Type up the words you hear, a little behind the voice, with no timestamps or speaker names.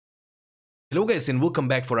Hello guys and welcome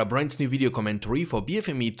back for a brand new video commentary for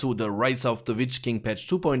BFME 2 The Rise of the Witch King patch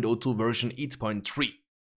 2.02 version 8.3.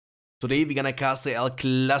 Today we're gonna cast a El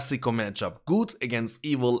Clasico matchup, good against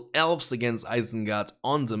evil, elves against Isengard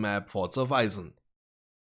on the map Forts of Isen.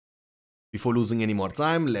 Before losing any more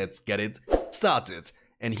time, let's get it started.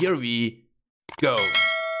 And here we go.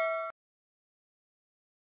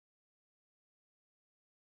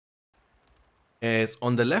 As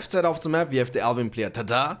on the left side of the map we have the Elven player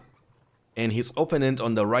Tada, and his opponent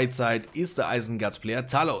on the right side is the Isengard player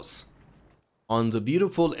Talos, on the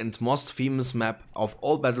beautiful and most famous map of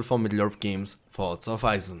all Battle for Middle-earth games, Forts of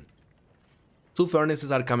Isen. Two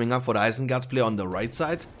furnaces are coming up for the Isengard player on the right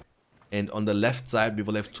side, and on the left side we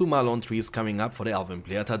will have two Malone trees coming up for the Elven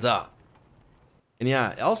player Tada. And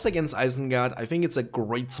yeah, elves against Isengard, I think it's a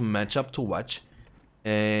great matchup to watch.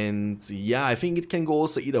 And yeah, I think it can go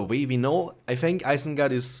also either way. We know, I think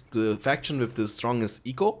Isengard is the faction with the strongest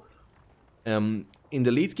eco. In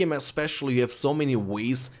the late game especially, you have so many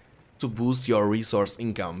ways to boost your resource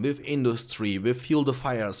income, with industry, with fuel the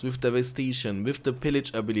fires, with devastation, with the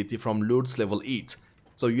pillage ability from Lord's level 8.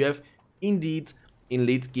 So you have indeed in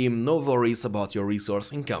late game no worries about your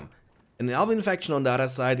resource income. And the Elven faction on the other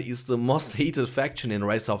side is the most hated faction in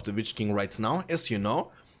Rise of the Witch King right now, as you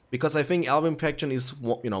know, because I think Elven faction is,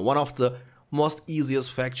 you know, one of the most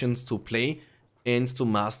easiest factions to play and to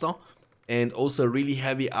master. And also a really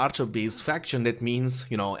heavy archer based faction. That means,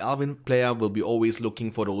 you know, Elven player will be always looking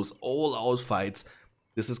for those all out fights.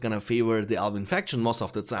 This is gonna favor the Elven faction most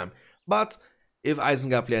of the time. But if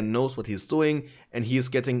Isengard player knows what he's doing and he is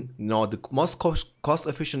getting, you know, the most cost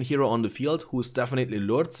efficient hero on the field, who is definitely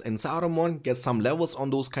Lords, and Sauron gets some levels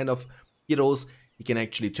on those kind of heroes, he can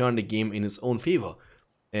actually turn the game in his own favor.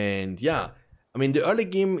 And yeah, I mean, the early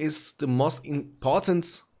game is the most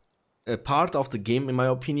important part of the game in my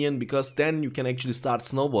opinion, because then you can actually start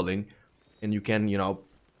snowballing and you can, you know,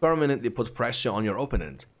 permanently put pressure on your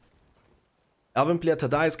opponent. Elven player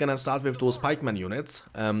Tada is gonna start with those pikeman units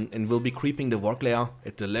and will be creeping the work layer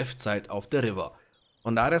at the left side of the river.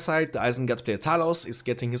 On the other side, the Isengard player Talos is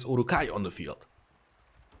getting his Urukai on the field.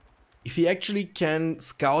 If he actually can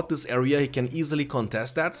scout this area, he can easily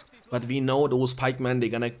contest that, but we know those pikemen, they're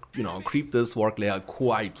gonna, you know, creep this work layer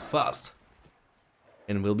quite fast.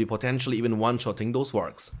 And will be potentially even one-shotting those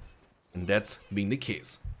works. And that's being the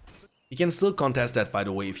case. He can still contest that, by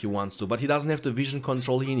the way, if he wants to, but he doesn't have the vision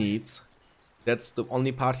control he needs. That's the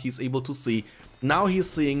only part he's able to see. Now he's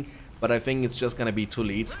seeing, but I think it's just gonna be too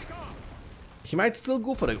late. He might still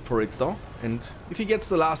go for it though, and if he gets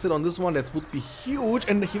the last hit on this one, that would be huge,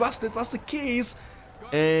 and that was the case.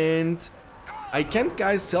 And I can't,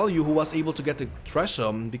 guys, tell you who was able to get the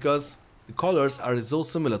treasure, because the colors are so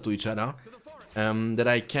similar to each other. That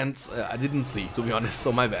I didn't see, to be honest,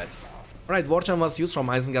 so my bad. Alright, Warchan was used from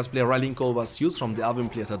Isengard's player, Rallying Call was used from the Elven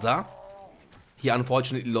player Tada. He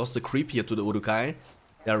unfortunately lost the creep here to the Urukai.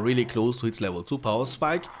 They are really close to its level 2 power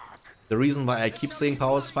spike. The reason why I keep saying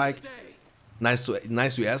power spike, nice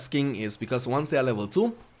you asking, is because once they are level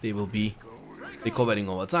 2, they will be recovering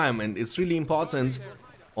over time, and it's really important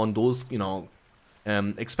on those, you know,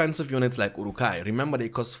 expensive units like Urukai. Remember, they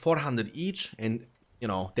cost 400 each, and you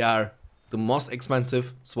know, they are the most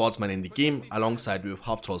expensive swordsman in the game, alongside with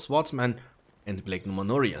Half-Troll Swordsman and Black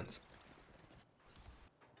Numenorians.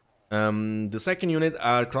 The second unit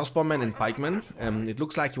are Crossbowmen and Pikemen. It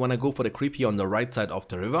looks like you wanna go for the creep here on the right side of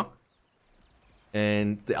the river.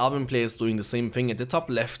 And the Elven player is doing the same thing at the top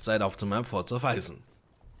left side of the map, Forts of Isen.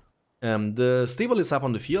 The stable is up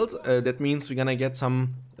on the field. That means we're gonna get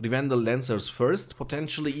some Rivendell Lancers first,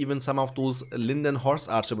 potentially even some of those Linden Horse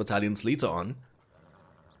Archer battalions later on.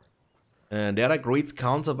 They are a great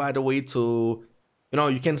counter, by the way, to, you know,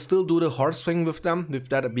 you can still do the horse swing with them. With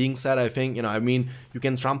that being said, I think, you know, I mean, you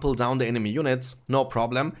can trample down the enemy units, no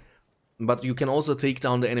problem. But you can also take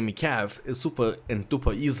down the enemy cav super and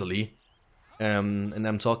duper easily. And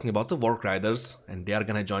I'm talking about the Wark Riders, and they are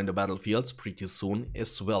gonna join the battlefield pretty soon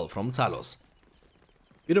as well from Talos.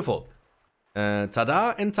 Beautiful.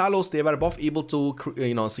 Tada and Talos, they were both able to,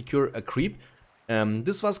 you know, secure a creep.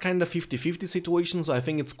 This was kind of 50-50 situation, so I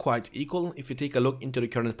think it's quite equal. If you take a look into the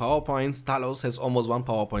current power points, Talos has almost 1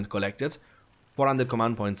 power point collected, 400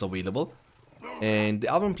 command points available, and the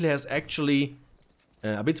Elven player has actually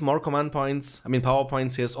a bit more command points. I mean, power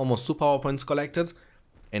points. He has almost 2 power points collected,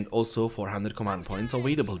 and also 400 command points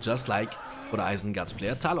available, just like for the Isengard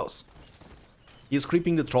player Talos. He is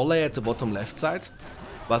creeping the troll layer at the bottom left side,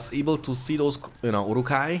 was able to see those, you know,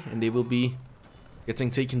 Urukai, and they will be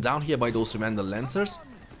getting taken down here by those Rivendell Lancers.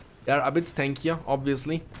 They are a bit tankier,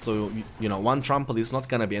 obviously, so, you know, one trample is not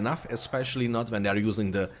gonna be enough, especially not when they are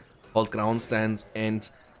using the hold ground stance and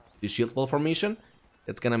the shield wall formation.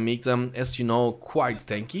 That's gonna make them, as you know, quite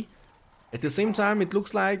tanky. At the same time, it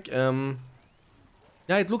looks like, yeah,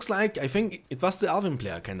 it looks like, I think it was the Alvin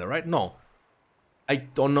player kinda, right? No. I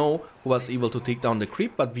don't know who was able to take down the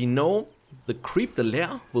creep, but we know the creep, the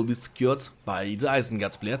lair, will be secured by the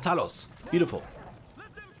Isengard's player Talos. Beautiful.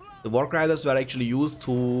 The Warg Riders were actually used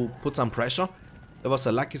to put some pressure. That was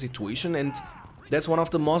a lucky situation, and that's one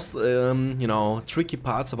of the most, you know, tricky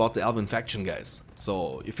parts about the Elven faction, guys.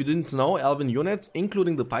 So, if you didn't know, Elven units,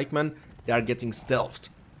 including the pikemen, they are getting stealthed.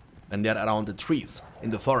 And they're around the trees,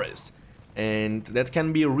 in the forest. And that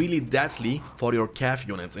can be really deadly for your cav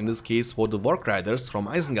units, in this case for the Warg Riders from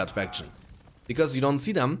Isengard faction. Because you don't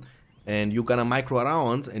see them, and you're gonna micro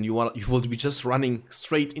around, and you will be just running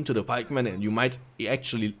straight into the pikemen, and you might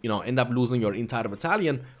actually, you know, end up losing your entire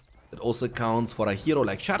battalion. That also counts for a hero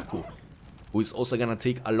like Sharku, who is also gonna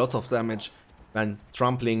take a lot of damage when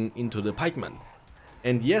trampling into the pikemen.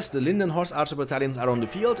 And yes, the Linden Horse Archer battalions are on the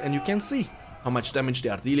field, and you can see how much damage they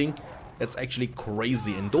are dealing. That's actually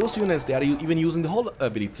crazy. And those units, they are even using the whole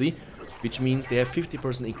ability, which means they have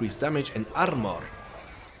 50% increased damage and armor.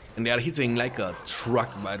 And they are hitting like a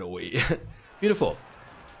truck, by the way. Beautiful.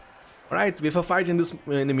 Alright, we have a fight in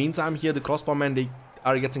the meantime here. The crossbowmen, they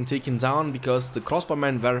are getting taken down because the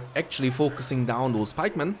crossbowmen were actually focusing down those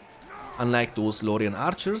pikemen. Unlike those Lorien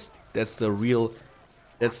archers, that's the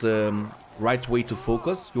right way to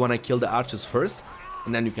focus. You wanna kill the archers first,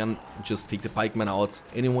 and then you can just take the pikemen out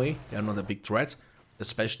anyway. They are not a big threat,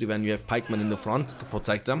 especially when you have pikemen in the front to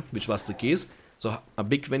protect them, which was the case. So a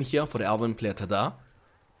big win here for the Elven player Tada.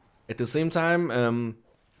 At the same time,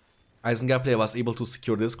 Isengard player was able to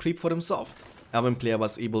secure this creep for himself. Elven player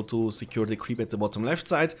was able to secure the creep at the bottom left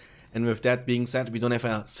side. And with that being said, we don't have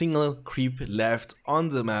a single creep left on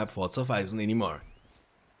the map for Eisen anymore.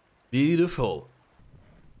 Beautiful.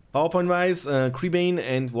 PowerPoint wise, Creebane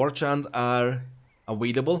and Warchant are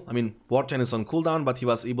available. I mean, Warchant is on cooldown, but he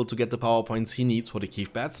was able to get the power points he needs for the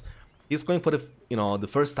cave bats. He's going for the, you know, the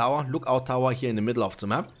first tower, lookout tower here in the middle of the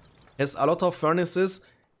map. Has a lot of furnaces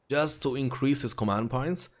just to increase his command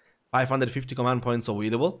points. 550 command points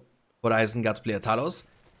available for Isengard's player Talos.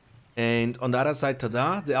 And on the other side,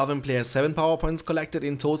 Tada, the Elven player has 7 power points collected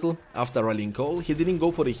in total after rallying coal. He didn't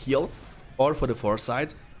go for the heal or for the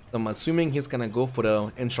foresight. So I'm assuming he's gonna go for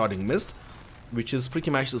the Enshrouding Mist, which is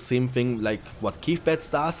pretty much the same thing like what Cave Bats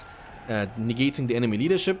does, negating the enemy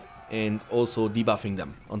leadership and also debuffing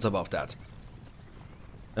them on top of that.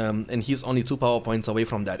 And he's only 2 power points away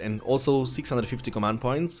from that, and also 650 command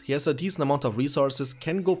points. He has a decent amount of resources,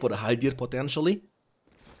 can go for the Haldir potentially.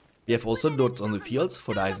 We have also Lords on the field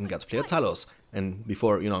for the Isengard's player Talos. And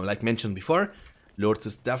before, you know, like mentioned before, Lords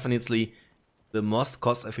is definitely the most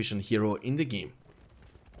cost efficient hero in the game.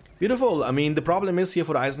 Beautiful. I mean, the problem is here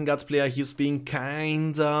for the Isengard's player, he's being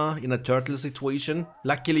kinda in a turtle situation.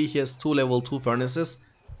 Luckily, he has 2 level 2 furnaces.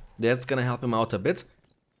 That's gonna help him out a bit.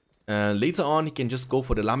 Later on, he can just go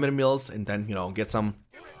for the lumber mills and then, you know, get some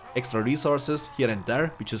extra resources here and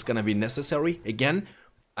there, which is gonna be necessary. Again,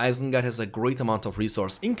 Isengard has a great amount of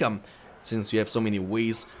resource income, since you have so many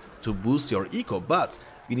ways to boost your eco, but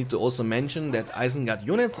we need to also mention that Isengard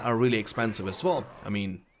units are really expensive as well. I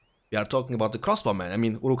mean, we are talking about the crossbowmen, I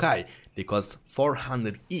mean Uruk-hai, they cost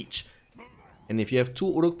 400 each. And if you have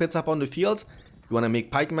 2 Uruk pits up on the field, you wanna make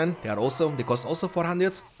pikemen, they cost also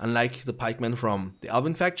 400, unlike the pikemen from the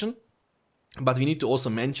Elven faction. But we need to also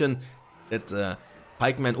mention that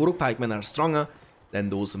Uruk pikemen are stronger than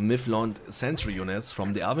those Mythlond sentry units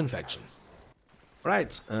from the Elven faction.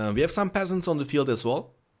 Right, we have some peasants on the field as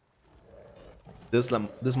well. This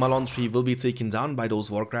Malon tree will be taken down by those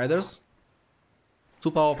Warg Riders.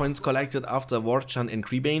 2 power points collected after Warchant and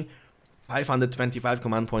Creebane. 525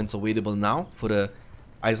 command points available now for the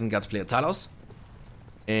Isengard's player Talos.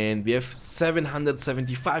 And we have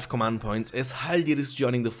 775 command points as Haldir is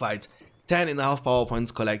joining the fight. 10.5 power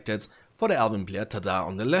points collected for the Elven player Tada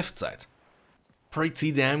on the left side.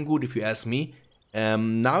 Pretty damn good if you ask me.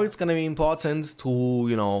 Now it's gonna be important to,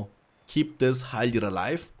 you know, keep this Haldir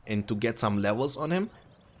alive and to get some levels on him.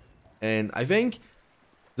 And I think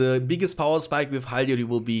the biggest power spike with Haldir you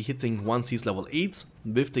will be hitting once he's level 8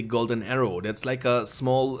 with the golden arrow. That's like a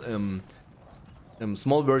small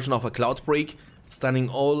small version of a cloud break, stunning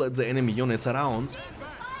all the enemy units around,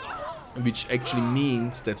 which actually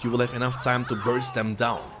means that you will have enough time to burst them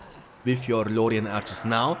down with your Lorien archers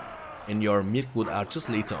now and your Mirkwood archers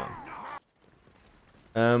later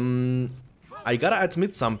on. I gotta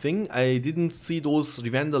admit something, I didn't see those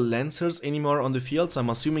Rivendell Lancers anymore on the field, so I'm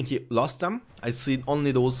assuming he lost them. I see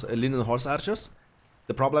only those Linden Horse Archers.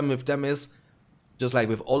 The problem with them is, just like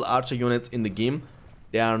with all archer units in the game,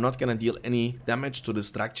 they are not gonna deal any damage to the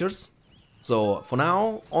structures. So for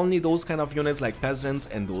now, only those kind of units like peasants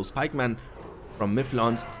and those pikemen from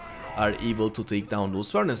Mifflond are able to take down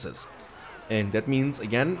those furnaces. And that means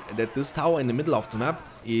again that this tower in the middle of the map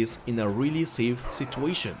is in a really safe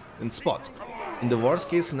situation and spot. In the worst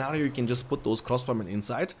case scenario, you can just put those crossbowmen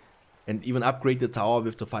inside and even upgrade the tower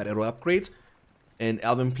with the fire arrow upgrade, and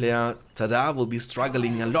Alvin player Tada will be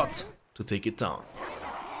struggling a lot to take it down.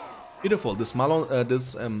 Beautiful. This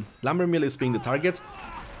lumber mill is being the target.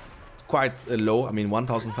 It's quite low, I mean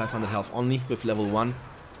 1500 health only with level 1.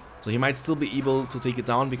 So he might still be able to take it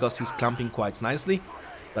down because he's clumping quite nicely.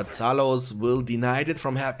 But Talos will deny it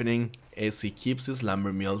from happening as he keeps his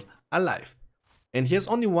lumber mills alive. And he has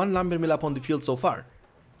only one lumber mill up on the field so far.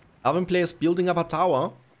 Alvin player is building up a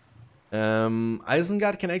tower.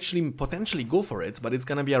 Isengard can actually potentially go for it, but it's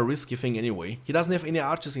gonna be a risky thing anyway. He doesn't have any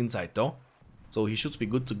archers inside though, so he should be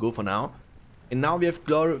good to go for now. And now we have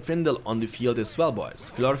Glorfindel on the field as well,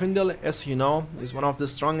 boys. Glorfindel, as you know, is one of the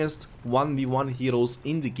strongest 1v1 heroes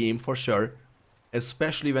in the game for sure,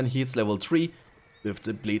 especially when he hits level 3 with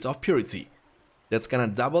the Blade of Purity. That's gonna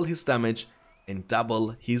double his damage and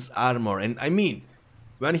double his armor. And I mean,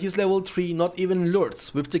 when he's level 3, not even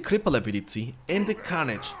Lords with the cripple ability and the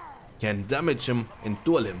Carnage can damage him and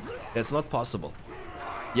duel him. That's not possible.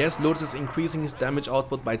 Yes, Lords is increasing his damage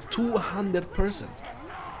output by 200%,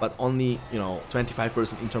 but only,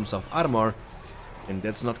 25% in terms of armor, and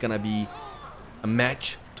that's not gonna be a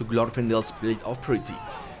match to Glorfindel's Blade of Purity.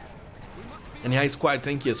 And yeah, he's quite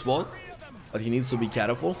tanky as well, but he needs to be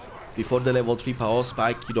careful. Before the level 3 power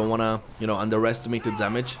spike, you don't wanna, underestimate the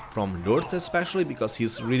damage from Lords, especially because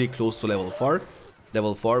he's really close to level 4.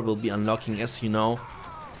 Level 4 will be unlocking, as you know,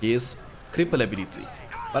 his cripple ability.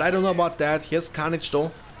 But I don't know about that. He has Carnage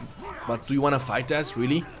though. But do you wanna fight that,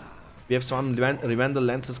 really? We have some Revendel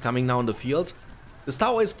Lances coming now on the field. The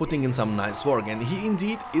tower is putting in some nice work, and he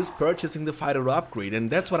indeed is purchasing the fire arrow upgrade, and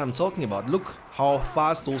that's what I'm talking about. Look how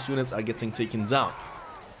fast those units are getting taken down.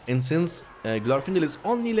 And since Glorfindel is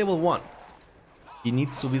only level 1, he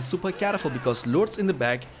needs to be super careful because Lords in the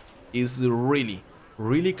back is really,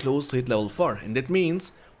 really close to hit level 4, and that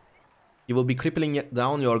means he will be crippling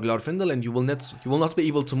down your Glorfindel and you will not be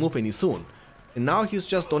able to move any soon. And now he's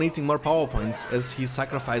just donating more power points as he's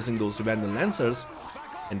sacrificing those Revendel Lancers,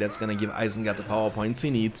 and that's gonna give Isengard the power points he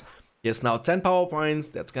needs. He has now 10 power points.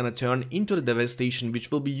 That's gonna turn into the devastation, which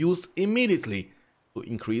will be used immediately to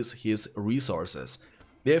increase his resources.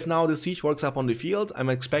 We have now the siege works up on the field. I'm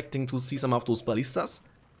expecting to see some of those ballistas.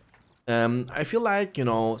 I feel like,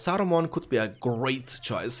 Saruman could be a great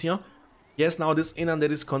choice here. Yes, now this inn under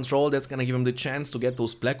his control, that's gonna give him the chance to get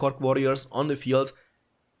those Black Orc warriors on the field.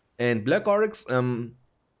 And Black Orcs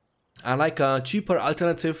are like a cheaper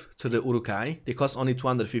alternative to the Uruk-hai. They cost only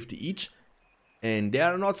 250 each, and they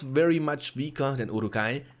are not very much weaker than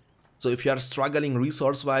Uruk-hai. So if you are struggling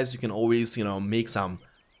resource-wise, you can always, make some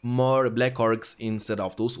more Black Orcs instead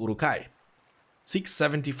of those Uruk-hai.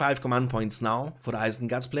 675 command points now for the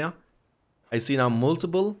Isengard's player. I see now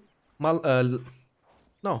multiple...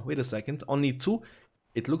 no, wait a second, only 2.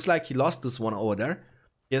 It looks like he lost this one over there.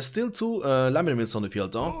 He has still 2 lumber mills on the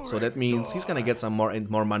field though, so that means he's gonna get some more and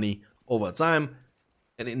more money over time.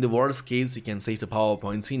 And in the worst case, he can save the power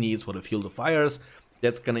points he needs for the Field of Fires.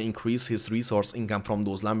 That's gonna increase his resource income from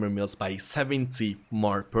those lumber mills by 70%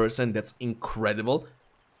 more. That's incredible.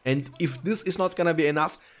 And if this is not gonna be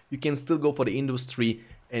enough, you can still go for the industry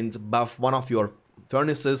and buff one of your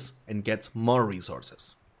furnaces and get more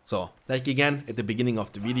resources. So, like again at the beginning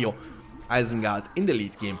of the video, Isengard in the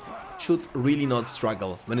late game should really not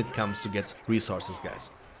struggle when it comes to get resources, guys.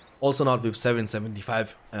 Also not with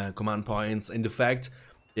 775 command points, and the fact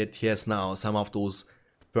that he has now some of those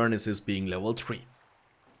furnaces being level 3.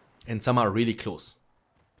 And some are really close.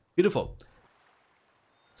 Beautiful.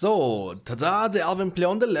 So, Tada, the Elven player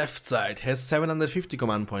on the left side, has 750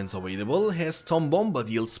 command points available, has Tom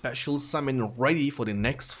Bombadil's special summon ready for the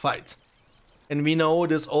next fight. And we know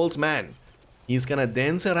this old man, he's gonna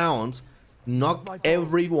dance around, knock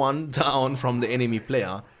everyone down from the enemy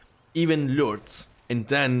player, even Lords. And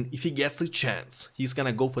then, if he gets the chance, he's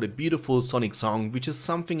gonna go for the beautiful Sonic Song, which is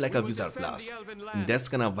something like a Wizard Blast. And that's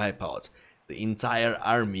gonna wipe out the entire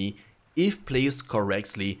army, if placed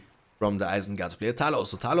correctly, from the Isengard player Talos.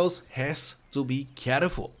 So Talos has to be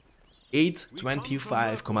careful.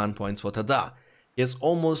 825 command points for Tada. He has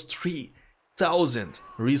almost 3000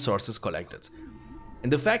 resources collected.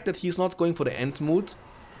 And the fact that he's not going for the end mood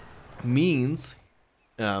means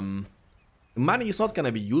money is not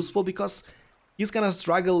gonna be useful, because he's gonna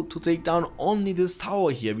struggle to take down only this tower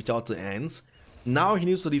here without the ends. Now he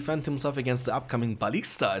needs to defend himself against the upcoming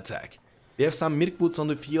ballista attack. We have some Mirkwoods on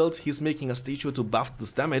the field, he's making a statue to buff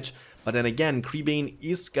this damage, but then again, Creebane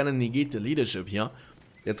is gonna negate the leadership here.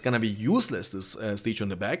 It's gonna be useless, this statue in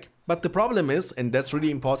the back. But the problem is, and that's really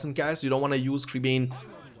important guys, you don't wanna use Creebane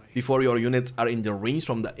before your units are in the range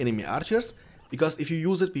from the enemy archers, because if you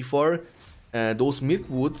use it before those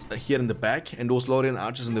Mirkwoods here in the back and those Lorien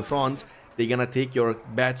archers in the front, they're gonna take your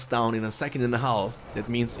bats down in a second and a half. That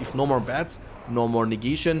means if no more bats, no more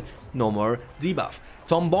negation, no more debuff.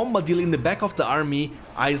 Tom Bombadil in the back of the army,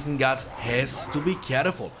 Isengard has to be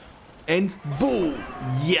careful. And boom!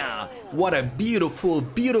 Yeah! What a beautiful,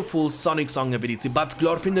 beautiful Sonic Song ability, but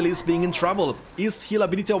Glorfindel is being in trouble. Is heal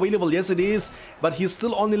ability available? Yes it is, but he's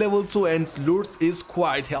still only level 2 and Lord is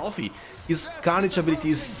quite healthy. His Carnage ability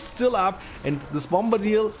is still up and this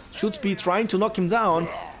Bombadil should be trying to knock him down.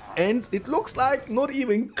 And it looks like not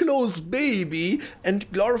even close, baby. And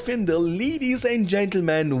Glorfindel, ladies and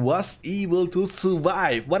gentlemen, was able to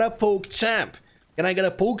survive. What a poke champ. Can I get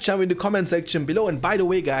a poke champ in the comment section below? And by the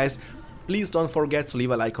way guys, please don't forget to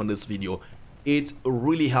leave a like on this video. It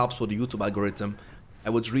really helps for the YouTube algorithm. I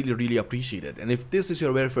would really appreciate it. And if this is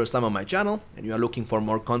your very first time on my channel and you are looking for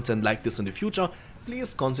more content like this in the future,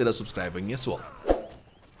 please consider subscribing as well.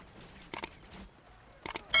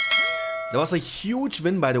 There was a huge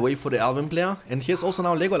win, by the way, for the Elven player, and here's also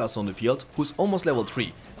now Legolas on the field, who's almost level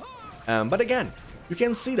 3. But again, you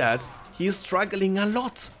can see that he's struggling a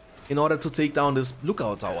lot in order to take down this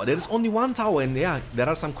lookout tower. There is only one tower, and yeah, there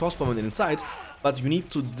are some crossbowmen inside, but you need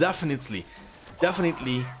to definitely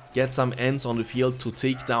get some ends on the field to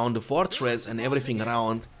take down the fortress and everything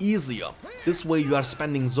around easier. This way you are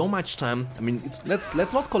spending so much time. I mean,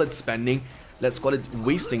 let's not call it spending, let's call it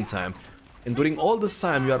wasting time. And during all this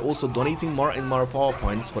time, you are also donating more and more power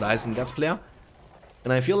points for the Isengard player.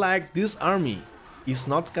 And I feel like this army is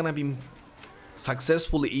not gonna be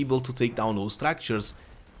successfully able to take down those structures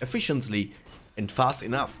efficiently and fast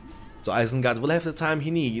enough. So Isengard will have the time he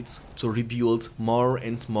needs to rebuild more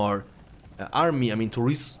and more army. I mean, to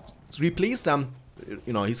replace them,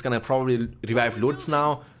 you know, he's gonna probably revive Lords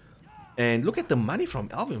now. And look at the money from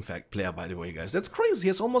Elven player, by the way, guys. That's crazy. He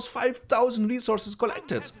has almost 5,000 resources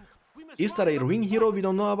collected. Is that a ring hero we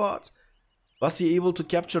don't know about? Was he able to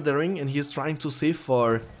capture the ring and he's trying to save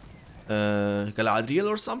for Galadriel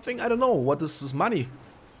or something? I don't know. What is his money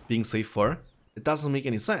being saved for? It doesn't make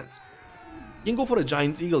any sense. You can go for a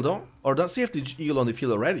giant eagle though, or does he have the eagle on the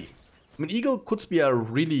field already? I mean, eagle could be a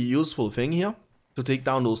really useful thing here to take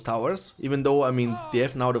down those towers, even though, I mean, they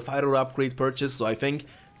have now the fighter upgrade purchase, so I think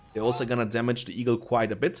they're also gonna damage the eagle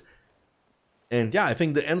quite a bit. And yeah, I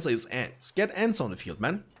think the answer is ants. Get ants on the field,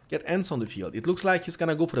 man. Get ants on the field. It looks like he's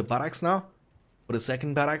gonna go for the barracks now. For the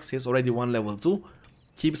second barracks, he has already one level 2.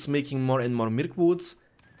 Keeps making more and more Mirkwoods.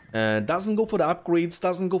 Doesn't go for the upgrades,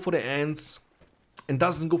 doesn't go for the ants. And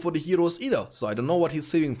doesn't go for the heroes either. So I don't know what he's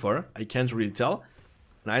saving for. I can't really tell.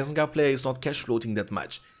 An Isengard player is not cash floating that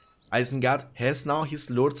much. Isengard has now his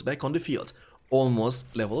lords back on the field.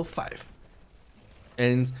 Almost level 5.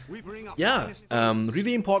 And yeah,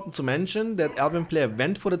 really important to mention that Elven player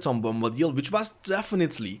went for the Tom Bombadil, which was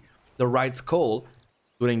definitely the right call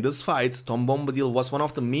during this fight. Tom Bombadil was one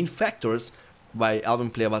of the main factors why Elven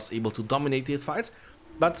player was able to dominate the fight,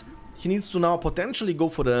 but he needs to now potentially go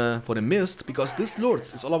for the mist, because this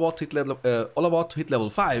Lords is all about to hit level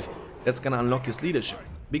 5. That's gonna unlock his leadership.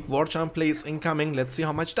 Big Warchamp play is incoming. Let's see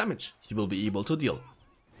how much damage he will be able to deal.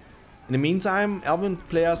 In the meantime, Elven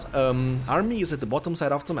player's army is at the bottom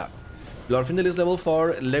side of the map. Glorfindel is level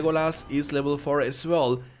 4, Legolas is level 4 as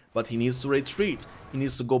well, but he needs to retreat. He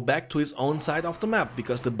needs to go back to his own side of the map,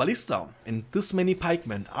 because the ballista and this many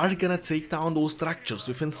pikemen are gonna take down those structures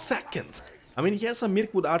within seconds. I mean, he has a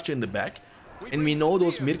Mirkwood archer in the back, and we know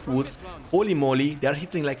those Mirkwoods, holy moly, they're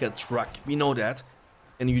hitting like a truck, we know that.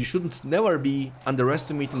 And you shouldn't never be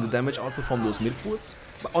underestimating the damage output from those Mirkwoods.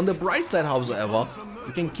 But on the bright side, however,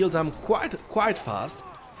 you can kill them quite fast.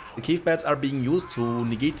 The cave bats are being used to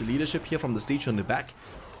negate the leadership here from the statue in the back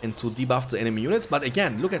and to debuff the enemy units. But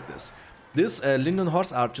again, look at this. This Linden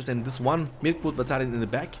Horse archers and this one Mirkwood battalion in the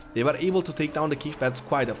back, they were able to take down the cave bats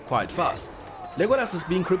quite fast. Legolas is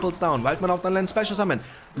being crippled down. Wildman of the Land special summon.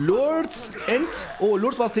 Lords and... oh,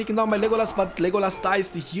 Lords was taken down by Legolas, but Legolas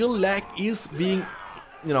dies. The heal lag is being...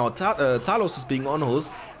 you know, Talos is being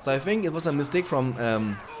on-host, so I think it was a mistake from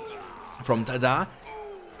Tada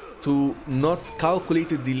to not calculate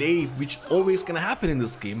the delay, which always gonna happen in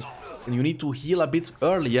this game, and you need to heal a bit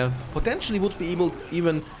earlier. Potentially would be able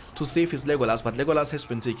even to save his Legolas, but Legolas has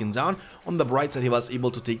been taken down. On the bright side, he was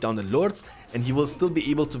able to take down the Lords, and he will still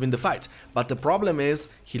be able to win the fight. But the problem is,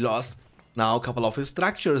 he lost now a couple of his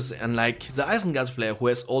structures, unlike the Isengard player who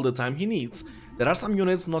has all the time he needs. There are some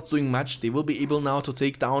units not doing much. They will be able now to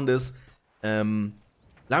take down this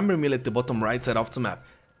lumber mill at the bottom right side of the map.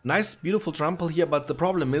 Nice, beautiful trample here, but the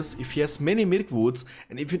problem is if he has many Mirkwoods,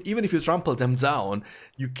 and even if you trample them down,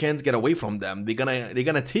 you can't get away from them. They're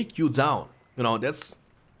gonna take you down. You know,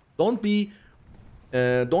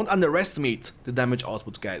 don't underestimate the damage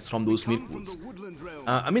output, guys, from those Mirkwoods.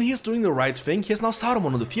 I mean, he's doing the right thing. He has now Sauron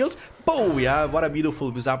on the field. Oh yeah, what a beautiful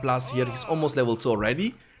Wizard Blast here. He's almost level 2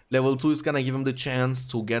 already. Level 2 is gonna give him the chance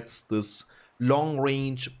to get this long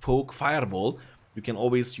range poke fireball. You can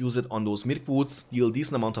always use it on those Mirkwoods, deal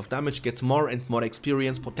decent amount of damage, get more and more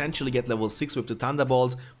experience, potentially get level 6 with the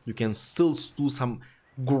Thunderbolt. You can still do some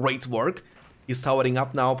great work. He's towering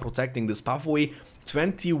up now, protecting this pathway.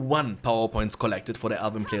 21 power points collected for the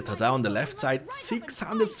Elven player Tada on the left side,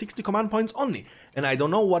 660 command points only. And I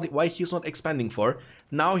don't know why he's not expanding for.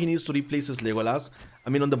 Now he needs to replace his Legolas. I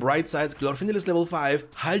mean, on the bright side, Glorfindel is level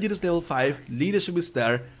 5, Haldir is level 5, Leadership is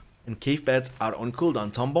there, and Cave Beds are on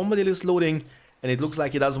cooldown. Tom Bombadil is loading, and it looks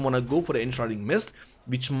like he doesn't want to go for the Enshrouding Mist,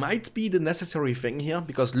 which might be the necessary thing here,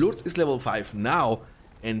 because Lourdes is level 5 now,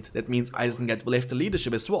 and that means Isengard will have the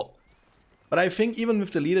leadership as well. But I think even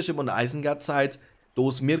with the leadership on the Isengard side,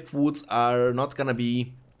 those Mirkwoods are not gonna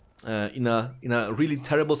be in a really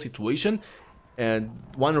terrible situation. And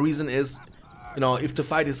one reason is, you know, if the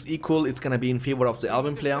fight is equal, it's gonna be in favor of the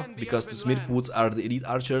Elven player, because the Mirkwoods are the elite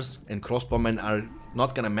archers, and crossbowmen are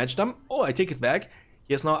not gonna match them. Oh, I take it back.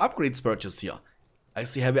 He has now upgrades purchased here. I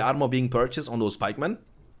see heavy armor being purchased on those pikemen,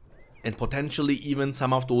 and potentially even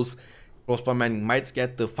some of those crossbowmen might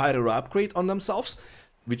get the fire arrow upgrade on themselves,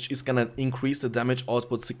 which is gonna increase the damage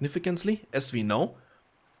output significantly, as we know.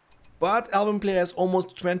 But Elven player has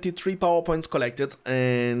almost 23 power points collected,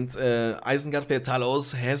 and Isengard player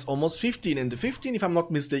Talos has almost 15. And the 15, if I'm not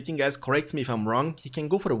mistaken, guys, correct me if I'm wrong, he can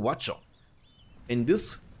go for the Watcher. And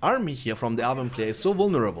this army here from the Elven player is so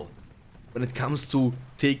vulnerable when it comes to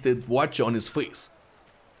take the Watcher on his face.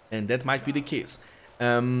 And that might be the case.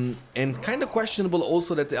 And kind of questionable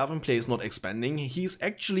also that the Elven player is not expanding. He's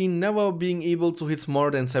actually never being able to hit more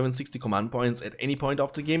than 760 command points at any point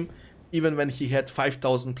of the game, even when he had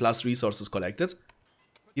 5,000 plus resources collected.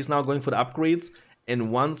 He's now going for the upgrades,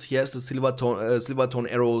 and once he has the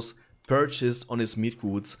Silvertone arrows purchased on his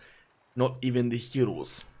Mirkwoods, not even the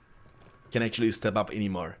heroes can actually step up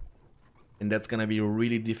anymore. And that's gonna be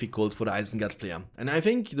really difficult for the Isengard player. And I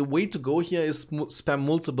think the way to go here is spam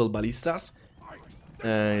multiple ballistas.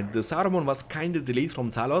 The Saruman was kind of delayed from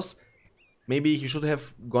Talos. Maybe he should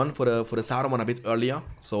have gone for the Saruman a bit earlier,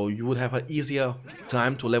 so you would have an easier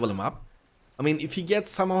time to level him up. I mean, if he gets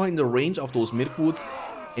somehow in the range of those Mirkwoods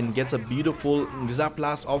and gets a beautiful Wizard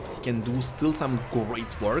Blast off, he can do still some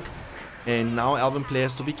great work. And now Elven player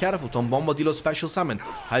has to be careful. Tom Bombadil special summon.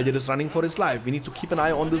 Haldir is running for his life. We need to keep an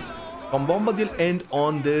eye on this Tom Bombadil and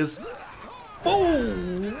on this.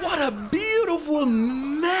 Oh, what a beautiful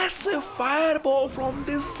massive fireball from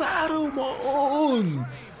this Saruman!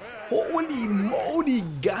 Holy moly,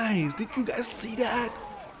 guys, did you guys see that?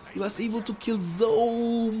 He was able to kill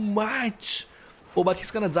so much. Oh, but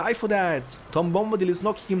he's gonna die for that. Tom Bombadil is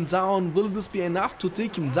knocking him down. Will this be enough to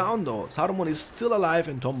take him down though? Saruman is still alive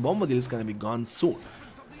and Tom Bombadil is gonna be gone soon.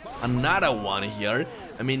 Another one here.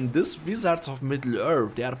 I mean, these Wizards of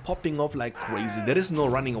Middle-earth, they are popping off like crazy. There is no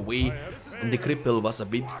running away, and the cripple was a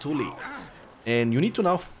bit too late. And you need to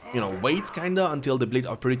now, you know, wait kinda until the Blade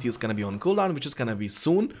of Purity is gonna be on cooldown, which is gonna be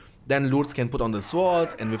soon. Then Lourdes can put on the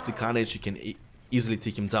swords, and with the Carnage, you can easily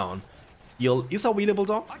take him down. Heal is available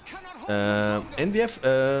though. And we have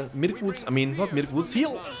Mirkwoods, I mean, not Mirkwoods,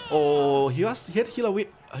 heal. Oh, he had heal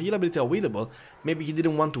ability available. Maybe he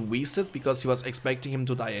didn't want to waste it because he was expecting him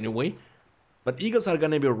to die anyway. But Eagles are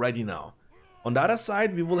gonna be ready now. On the other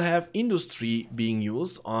side, we will have Industry being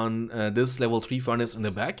used on this level 3 furnace in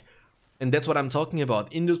the back. And that's what I'm talking about.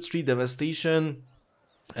 Industry, Devastation.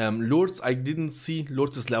 Lourdes, I didn't see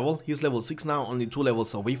Lourdes' level. He's level 6 now, only 2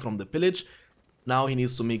 levels away from the pillage. Now he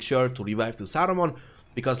needs to make sure to revive the Saruman,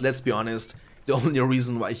 because let's be honest, the only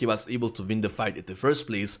reason why he was able to win the fight in the first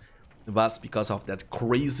place was because of that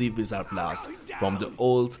crazy Wizard Blast from the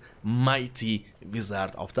old mighty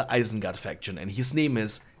Wizard of the Isengard faction, and his name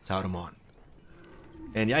is Saruman.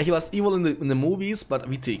 And yeah, he was evil in the movies, but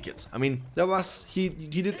we take it. I mean, he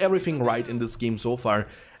did everything right in this game so far,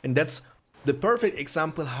 and that's the perfect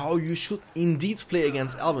example how you should indeed play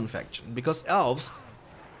against Elven faction, because elves,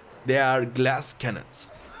 they are glass cannons.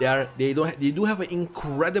 They do have an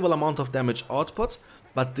incredible amount of damage output,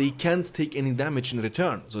 but they can't take any damage in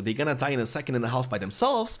return. So they're gonna die in a second and a half by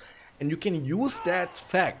themselves, and you can use that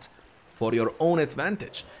fact for your own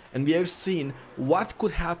advantage. And we have seen what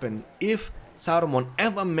could happen if Saruman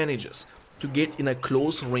ever manages to get in a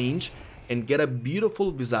close range and get a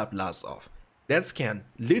beautiful Wizard Blast off. That can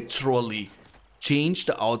literally change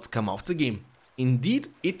the outcome of the game. Indeed,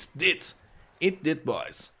 it did. It did,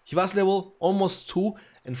 boys. He was level almost 2,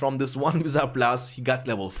 and from this one Wizard Blast, he got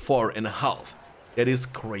level 4.5. That is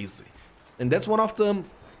crazy. And that's one of the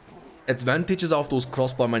advantages of those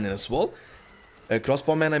crossbowmen as well.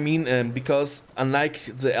 Crossbowmen, I mean, because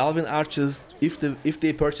unlike the Elven Archers, if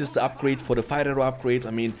they purchase the upgrade for the Fire Arrow upgrade,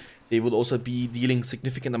 I mean, they will also be dealing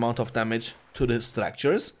significant amount of damage to the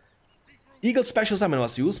structures. Eagle Special Summon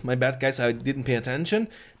was used. My bad, guys, I didn't pay attention.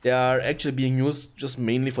 They are actually being used just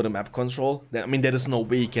mainly for the map control. I mean, there is no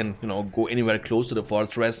way you can, you know, go anywhere close to the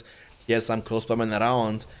fortress. He has some crossbowmen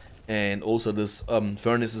around, and also this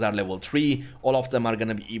furnaces are level 3. All of them are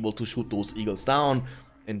gonna be able to shoot those eagles down,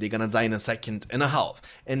 and they're gonna die in a 1.5 seconds.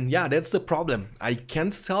 And yeah, that's the problem. I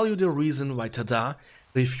can't tell you the reason why Tada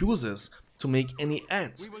refuses to make any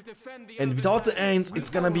ends, and without the ends it's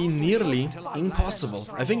gonna be nearly impossible.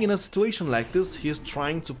 I think in a situation like this, he is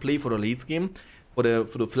trying to play for the late game, for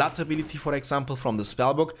the Flood ability, for example, from the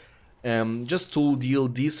spellbook, just to deal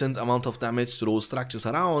decent amount of damage to those structures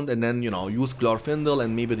around, and then, you know, use Glorfindel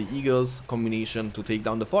and maybe the Eagles combination to take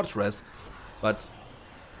down the fortress. But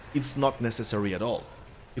it's not necessary at all.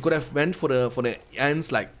 You could have went for the ends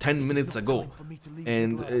like 10 minutes ago,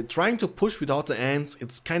 and trying to push without the ends,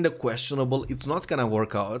 it's kind of questionable. It's not gonna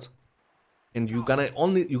work out, and you're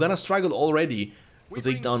gonna struggle already to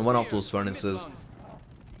take down one of those furnaces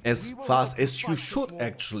as fast as you should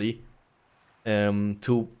actually,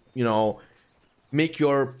 to, you know, make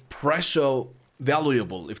your pressure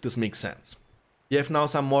valuable, if this makes sense. You have now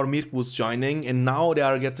some more Mirkwoods joining, and now they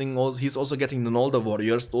are getting, he's also getting the Noldor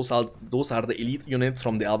warriors. Those are the elite units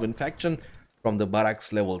from the Elven faction, from the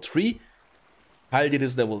barracks level 3. Haldir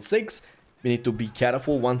is level 6. We need to be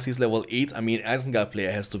careful once he's level 8. I mean, Isengard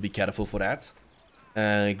player has to be careful for that.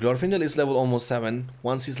 Glorfindel is level almost 7.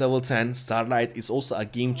 Once he's level 10, Starlight is also a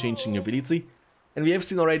game-changing ability. And we have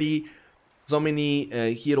seen already so many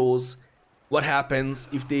heroes. What happens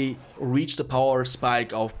if they reach the power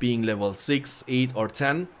spike of being level 6, 8 or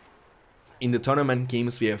 10 in the tournament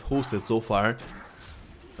games we have hosted so far?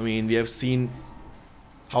 I mean, we have seen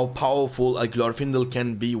how powerful a Glorfindel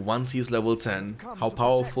can be once he's level 10, how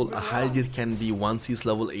powerful a Haldir can be once he's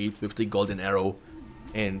level 8 with the golden arrow.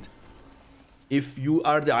 And if you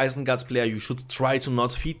are the Isengard player, you should try to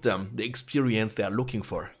not feed them the experience they are looking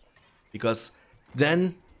for, because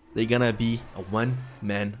then they're gonna be a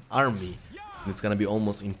one-man army. And it's gonna be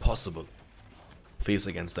almost impossible to face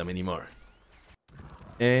against them anymore.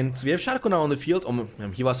 And we have Sharko now on the field.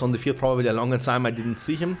 He was on the field probably a longer time, I didn't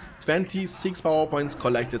see him. 26 power points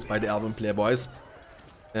collected by the Elven player, boys.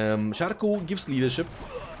 Sharko gives leadership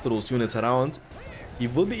to those units around. He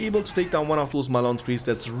will be able to take down one of those Malon trees.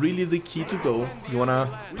 That's really the key to go. You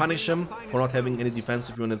wanna punish him for not having any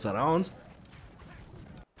defensive units around.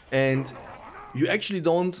 And you actually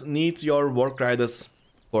don't need your Warg Riders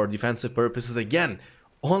for defensive purposes again.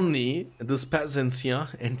 Only these peasants here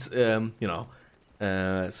and, you know,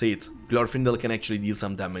 say it, Glorfindel can actually deal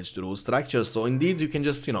some damage to those structures. So indeed, you can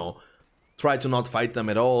just, you know, try to not fight them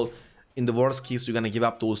at all. In the worst case, you're gonna give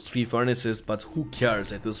up those 3 furnaces, but who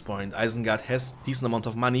cares at this point? Isengard has decent amount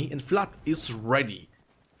of money and Flood is ready.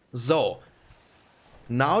 So,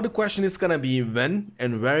 now the question is gonna be when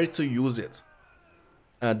and where to use it.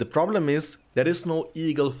 The problem is, there is no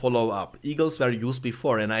eagle follow-up. Eagles were used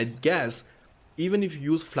before, and I guess even if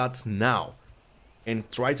you use Floods now and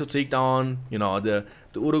try to take down, you know, the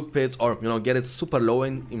Uruk pits, or, you know, get it super low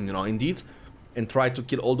in, you know, indeed, and try to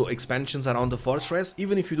kill all the expansions around the fortress,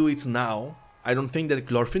 even if you do it now, I don't think that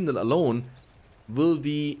Glorfindel alone will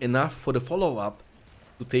be enough for the follow-up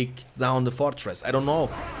to take down the fortress. I don't know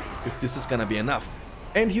if this is gonna be enough.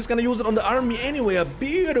 And he's gonna use it on the army anyway, a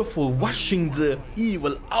beautiful washing the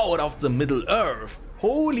evil out of the Middle Earth.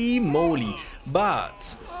 Holy moly.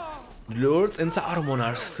 But Lord and Sauron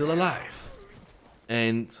are still alive.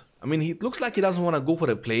 And I mean, it looks like he doesn't want to go for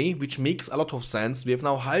the play, which makes a lot of sense. We have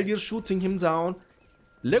now Haldir shooting him down,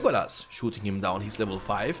 Legolas shooting him down, he's level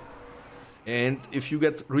 5. And if you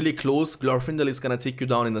get really close, Glorfindel is gonna take you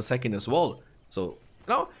down in a second as well. So, you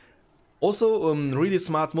know, also really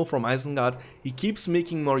smart move from Isengard. He keeps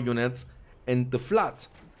making more units, and the Flood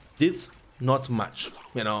did not much,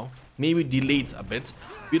 you know, maybe delayed a bit.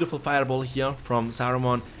 Beautiful fireball here from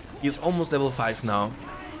Saruman. He's almost level 5 now.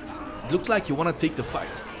 It looks like you wanna take the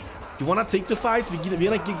fight. You wanna take the fight? We're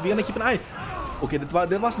gonna keep an eye. Okay,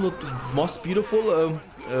 that was not the most beautiful,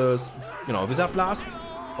 you know, Wizard Blast.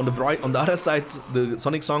 On the other side, the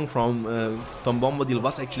Sonic Song from Tom Bombadil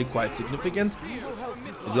was actually quite significant.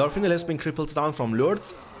 The Glorfindel has been crippled down from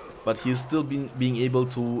Lords. but he's still being able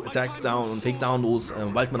to attack down and take down those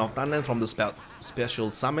Wildmen of Dunland from the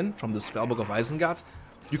special summon from the Spellbook of Isengard.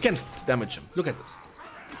 You can't damage him. Look at this.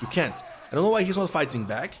 You can't. I don't know why he's not fighting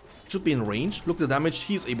back. Should be in range. Look at the damage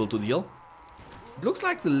he's able to deal. It looks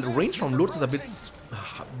like the range from Lord is a bit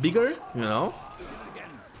bigger, you know.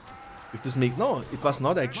 If this make... No, it was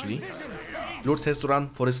not actually. Lord has to run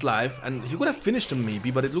for his life, and he could have finished him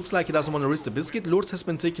maybe, but it looks like he doesn't want to risk the biscuit. Lord has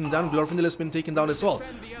been taken down, Glorfindel has been taken down as well.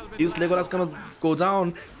 Is Legolas gonna go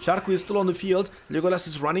down? Sharku is still on the field, Legolas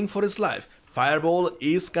is running for his life. Fireball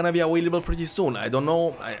is gonna be available pretty soon. I don't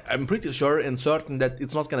know, I'm pretty sure and certain that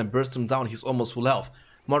it's not gonna burst him down, he's almost full health.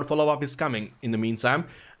 More follow-up is coming in the meantime.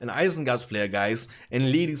 An Isengard player, guys,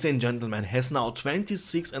 and ladies and gentlemen, has now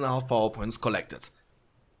 26.5 power points collected.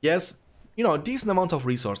 Yes, you know, decent amount of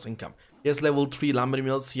resource income. Yes, level 3 lumber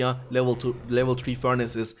mills here, level 3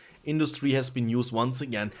 furnaces. Industry has been used once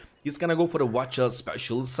again. He's gonna go for the Watcher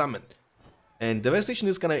special summon. And Devastation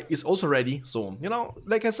is also ready, so, you know,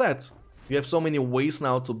 like I said, you have so many ways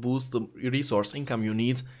now to boost the resource income you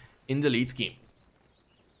need in the late game.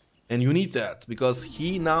 And you need that, because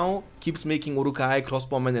he now keeps making Uruk-hai,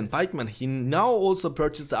 Crossbowmen and Pikemen. He now also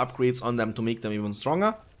purchased the upgrades on them to make them even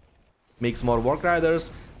stronger. Makes more Warg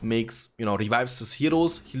Riders, makes, you know, revives his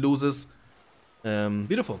heroes, he loses.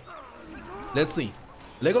 Beautiful. Let's see.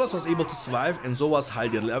 Legolas was able to survive, and so was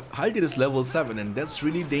Haldir. Haldir is level 7, and that's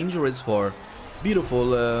really dangerous for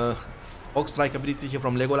beautiful Hawk Strike ability here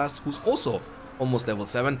from Legolas, who's also almost level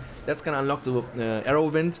 7. That's gonna unlock the Arrow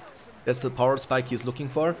Wind. That's the power spike he's looking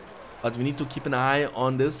for. But we need to keep an eye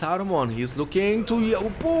on this Saruman. He's looking to,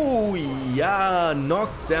 oh, yeah, knock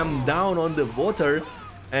them down on the water.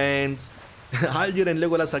 And Haldir and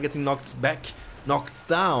Legolas are getting knocked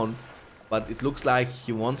down. But it looks like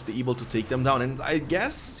he won't be able to take them down. And I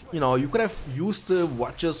guess, you know, you could have used the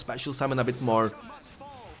Watcher special summon a bit more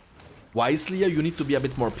wisely. You need to be a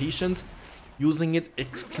bit more patient. Using it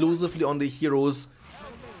exclusively on the heroes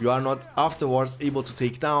you are not afterwards able to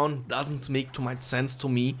take down doesn't make too much sense to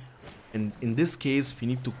me. And in this case, we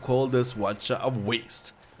need to call this Watcher a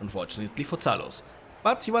waste, unfortunately for Talos.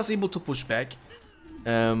 But he was able to push back.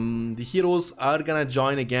 The heroes are gonna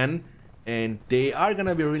join again, and they are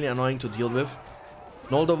gonna be really annoying to deal with.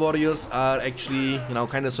 Noldor warriors are actually, you know,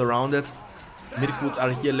 kind of surrounded. Mirkwots are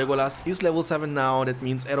here. Legolas is level 7 now. That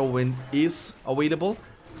means Arrowwind is available.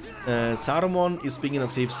 Saruman is being in a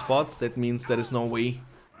safe spot. That means there is no way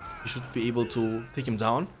you should be able to take him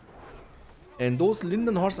down. And those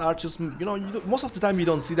Linden Horse Archers, you know, most of the time you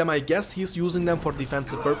don't see them. I guess he's using them for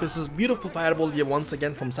defensive purposes. Beautiful fireball here once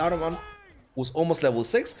again from Saruman, who's almost level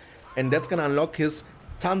 6. And that's gonna unlock his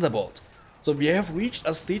Thunderbolt. So we have reached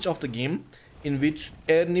a stage of the game in which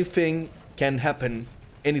anything can happen,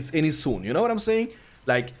 and it's any soon. You know what I'm saying?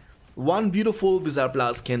 Like, one beautiful Wizard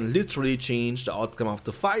Blast can literally change the outcome of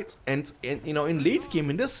the fight, and you know, in late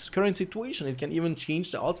game, in this current situation, it can even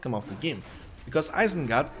change the outcome of the game. Because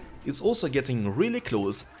Isengard is also getting really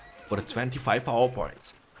close for the 25 power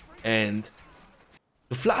points. And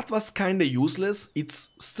the Flood was kinda useless,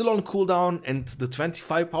 it's still on cooldown, and the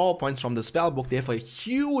 25 power points from the spellbook, they have a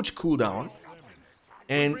huge cooldown.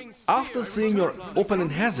 And after seeing your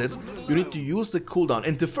opponent has it, you need to use the cooldown.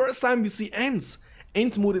 And the first time we see Ents,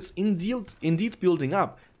 Ent mood is indeed building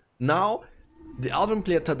up. Now, the Elven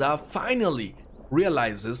player Tada finally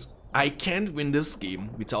realizes, I can't win this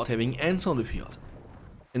game without having Ents on the field.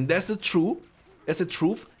 And that's the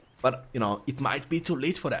truth, but you know, it might be too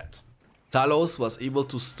late for that. Talos was able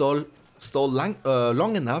to stall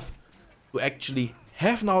long enough to actually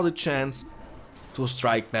have now the chance to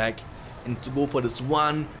strike back and to go for this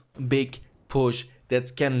one big push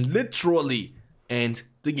that can literally end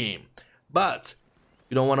the game. But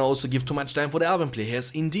you don't want to also give too much time for the Elven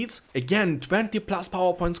players. Indeed, again, 20 plus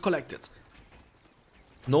power points collected.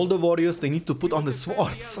 Noldor warriors, they need to put on the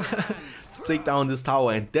swords to take down this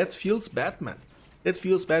tower, and that feels bad, man. That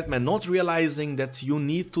feels bad, man, not realizing that you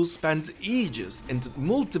need to spend ages and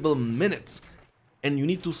multiple minutes, and you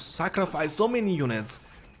need to sacrifice so many units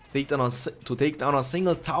to take down a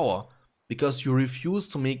single tower because you refuse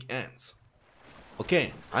to make ends.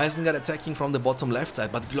 Okay, Isengard attacking from the bottom left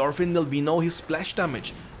side, but Glorfindel, we know his splash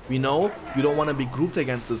damage. We know you don't want to be grouped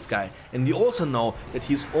against this guy, and we also know that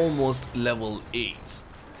he's almost level 8.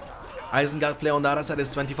 Isengard player on the other side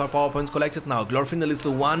has 24 power points collected now. Glorfindel is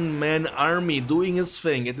the one-man army doing his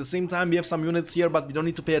thing. At the same time, we have some units here, but we don't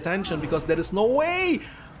need to pay attention because there is no way.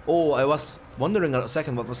 Oh, I was wondering a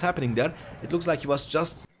second what was happening there. It looks like he was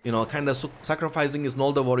just, you know, kind of sacrificing his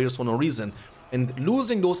Noldor warriors for no reason. And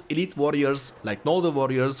losing those elite warriors, like Noldor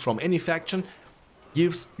warriors from any faction,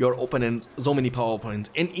 gives your opponent so many power points.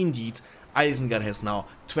 And indeed, Isengard has now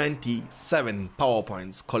 27 power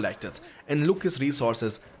points collected, and look, his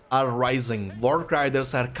resources are rising. Warg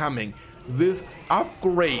Riders are coming with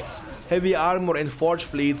upgrades, heavy armor and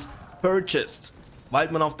forge blades purchased.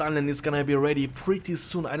 Wildman of Dunland is gonna be ready pretty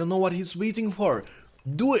soon. I don't know what he's waiting for.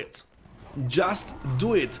 Do it! Just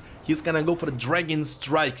do it! He's gonna go for the Dragon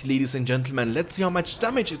Strike, ladies and gentlemen. Let's see how much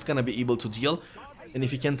damage it's gonna be able to deal. And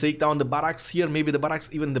if he can take down the barracks here, maybe the barracks,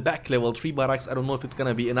 even the back level 3 barracks, I don't know if it's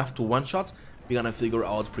gonna be enough to one-shot. We're gonna figure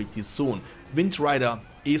out pretty soon. Wind Rider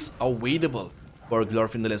is available for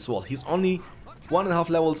Glorfindel as well. He's only 1.5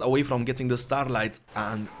 levels away from getting the Starlight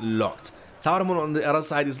unlocked. Sauron on the other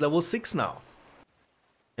side is level 6 now.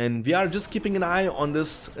 And we are just keeping an eye on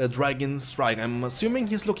this Dragon Strike. I'm assuming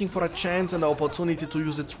he's looking for a chance and an opportunity to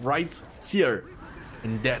use it right here.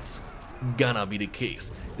 And that's gonna be the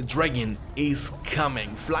case. The dragon is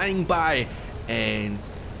coming, flying by, and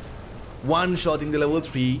one-shotting the level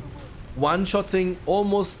 3. One-shotting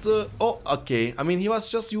almost... oh, okay. I mean, he was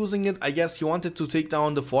just using it. I guess he wanted to take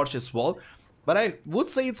down the forge as well. But I would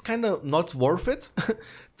say it's kind of not worth it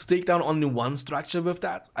to take down only one structure with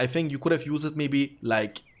that. I think you could have used it maybe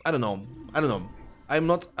like, I don't know. I'm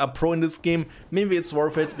not a pro in this game. Maybe it's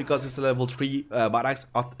worth it because it's a level 3 barracks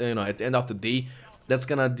at, at the end of the day. That's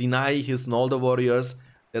gonna deny his Noldor warriors.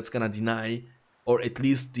 That's gonna deny or at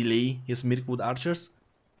least delay his Mirkwood archers.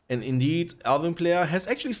 And indeed, Elven player has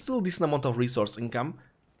actually still decent amount of resource income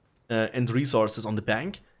and resources on the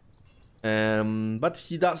bank. But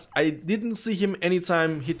he does. I didn't see him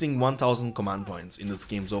anytime hitting 1000 command points in this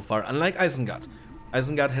game so far, unlike Isengard.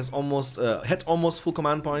 Isengard has almost had almost full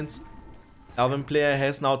command points. Elven player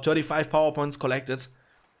has now 35 power points collected.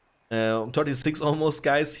 36 almost,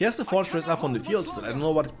 guys. He has the fortress up on the field still. I don't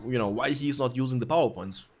know what, why he's not using the power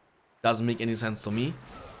points. Doesn't make any sense to me.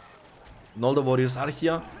 Noldor warriors are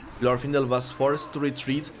here. Glorfindel was forced to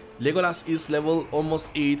retreat. Legolas is level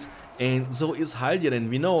almost 8. And so is Haldir, and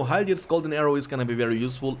we know Haldir's golden arrow is gonna be very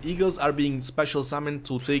useful. Eagles are being special summoned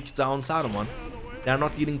to take down Saruman. They are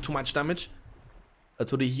not dealing too much damage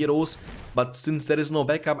to the heroes, but since there is no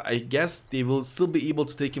backup, I guess they will still be able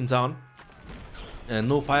to take him down. And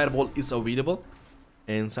no fireball is available,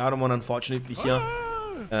 and Saruman unfortunately here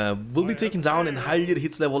will be taken down, and Haldir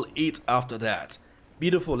hits level 8 after that.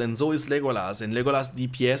 Beautiful, and so is Legolas, and Legolas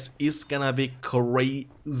DPS is gonna be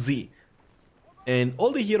crazy. And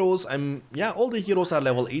all the heroes, all the heroes are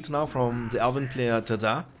level 8 now from the Elven player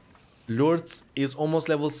Tada. Lurtz is almost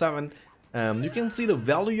level 7. You can see the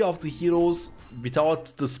value of the heroes without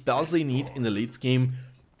the spells they need in the late game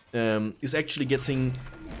is actually getting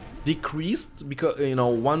decreased because,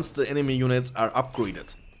 once the enemy units are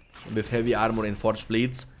upgraded with heavy armor and forged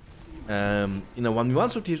blades. In a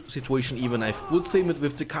 1v1 situation even, I would say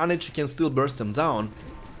with the Carnage you can still burst them down.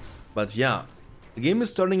 But yeah. The game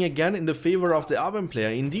is turning again in the favor of the Elven player.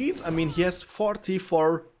 Indeed, I mean, he has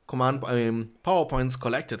 44 power points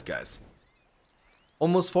collected, guys.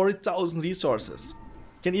 Almost 40,000 resources.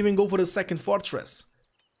 Can even go for the second fortress.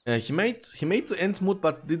 He made the end mood,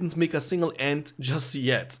 but didn't make a single end just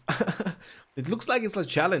yet. It looks like it's a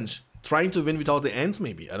challenge. Trying to win without the ends,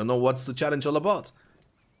 maybe. I don't know what's the challenge all about.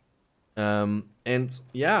 And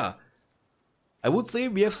yeah. I would say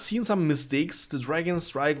we have seen some mistakes. The Dragon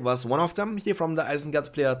Strike was one of them here from the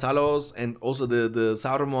Isengard player Talos, and also the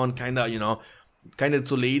Saruman kinda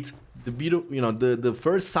too late. The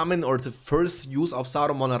first summon or the first use of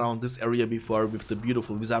Saruman around this area before with the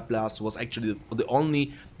beautiful Wizard Blast was actually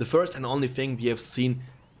the first and only thing we have seen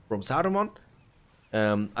from Saruman.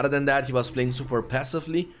 Other than that, he was playing super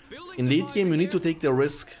passively. In late game, you need to take the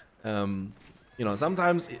risk.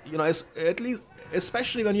 Sometimes, at least,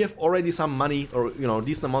 especially when you have already some money or,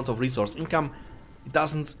 decent amount of resource income, it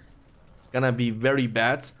doesn't gonna be very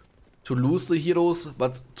bad to lose the heroes,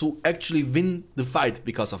 but to actually win the fight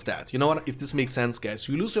because of that. You know what? If this makes sense, guys.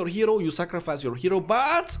 You lose your hero, you sacrifice your hero,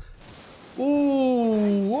 but...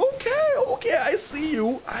 Ooh, okay, I see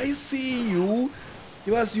you.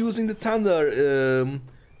 He was using the Thunder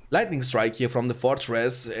Lightning Strike here from the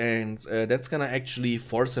fortress, and that's gonna actually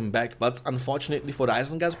force him back. But unfortunately for the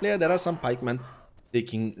Isengard player, there are some pikemen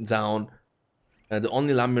taking down the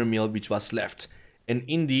only lumber mill which was left. And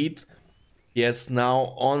indeed, he has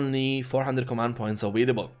now only 400 command points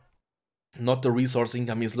available. Not the resource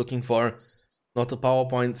income he's looking for, not the power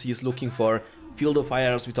points he's looking for. Field of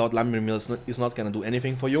Fires without lumber mills is not gonna do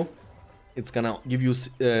anything for you. It's gonna give you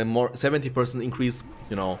more 70% increase,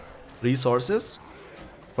 resources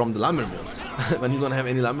from the lumber mills. When you don't have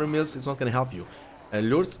any lumber mills, it's not gonna help you.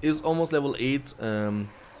 Lurtz is almost level 8.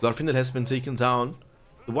 Glorfindel has been taken down.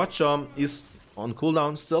 The Watcher is on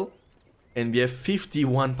cooldown still. And we have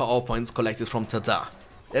 51 power points collected from Tada.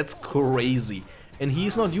 That's crazy. And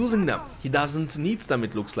he's not using them. He doesn't need them,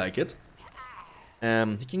 it looks like it.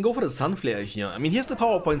 He can go for the Sun Flare here. I mean, he has the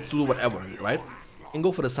power points to do whatever, right? He can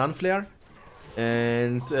go for the Sun Flare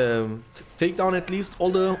and take down at least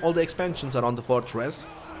all the expansions around the fortress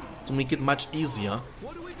to make it much easier.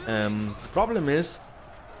 The problem is,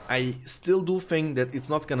 I still do think that it's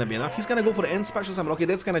not gonna be enough. He's gonna go for the end specials. I'm okay,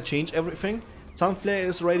 that's gonna change everything. Sun Flare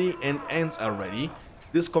is ready and ends are ready.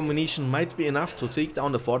 This combination might be enough to take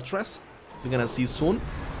down the fortress. We're gonna see soon.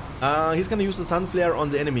 He's gonna use the Sun Flare on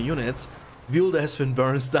the enemy units. Builder has been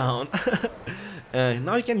burned down.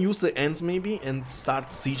 Now he can use the ends maybe and start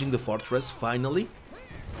sieging the fortress finally.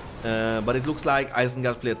 But it looks like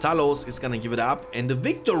Isengard player Talos is gonna give it up. And the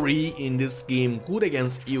victory in this game, good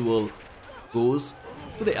against evil, goes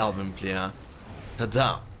to the Elven player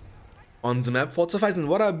Tada. On the map Forza 5, and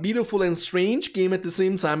what a beautiful and strange game at the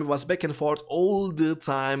same time. It was back and forth all the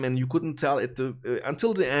time and you couldn't tell it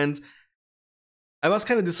until the end. I was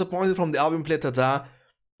kind of disappointed from the Elven player Tada.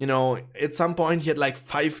 You know, at some point he had like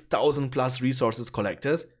 5,000 plus resources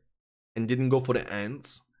collected and didn't go for the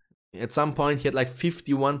ends. At some point he had like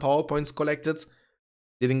 51 power points collected,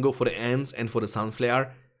 didn't go for the ends and for the Sun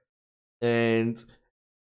Flare. And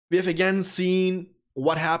we have again seen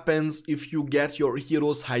what happens if you get your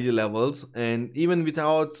heroes highly leveled and even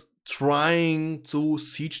without trying to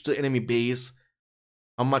siege the enemy base,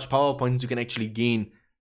 how much power points you can actually gain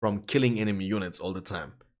from killing enemy units all the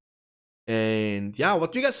time. And yeah,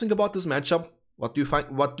 what do you guys think about this matchup? What do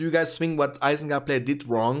you guys think what Isengard player did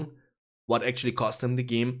wrong? What actually cost him the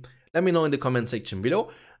game? Let me know in the comment section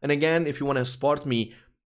below. And again, if you want to support me,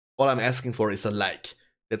 all I'm asking for is a like.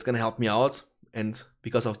 That's gonna help me out, and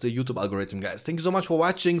because of the YouTube algorithm, guys. Thank you so much for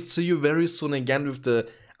watching. See you very soon again with the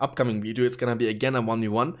upcoming video. It's gonna be again a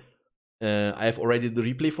 1v1. I have already the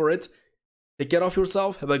replay for it. Take care of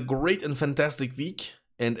yourself. Have a great and fantastic week.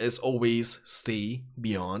 And as always, stay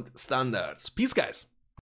beyond standards. Peace, guys.